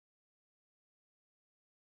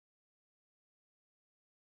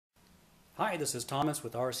Hi, this is Thomas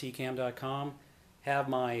with rccam.com. Have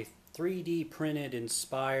my 3D printed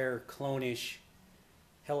Inspired clone-ish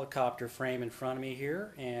helicopter frame in front of me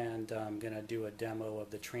here, and I'm going to do a demo of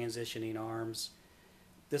the transitioning arms.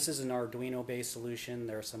 This is an Arduino based solution.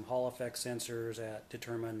 There are some Hall effect sensors that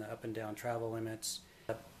determine the up and down travel limits.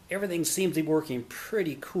 Everything seems to be working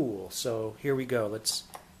pretty cool, so here we go. Let's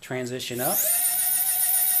transition up.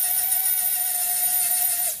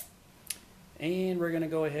 And we're going to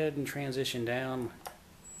go ahead and transition down.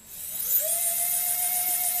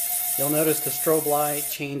 You'll notice the strobe light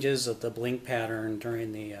changes of the blink pattern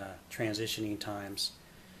during the transitioning times.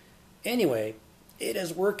 Anyway, it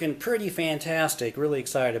is working pretty fantastic. Really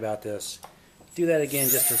excited about this. Do that again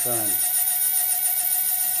just for fun.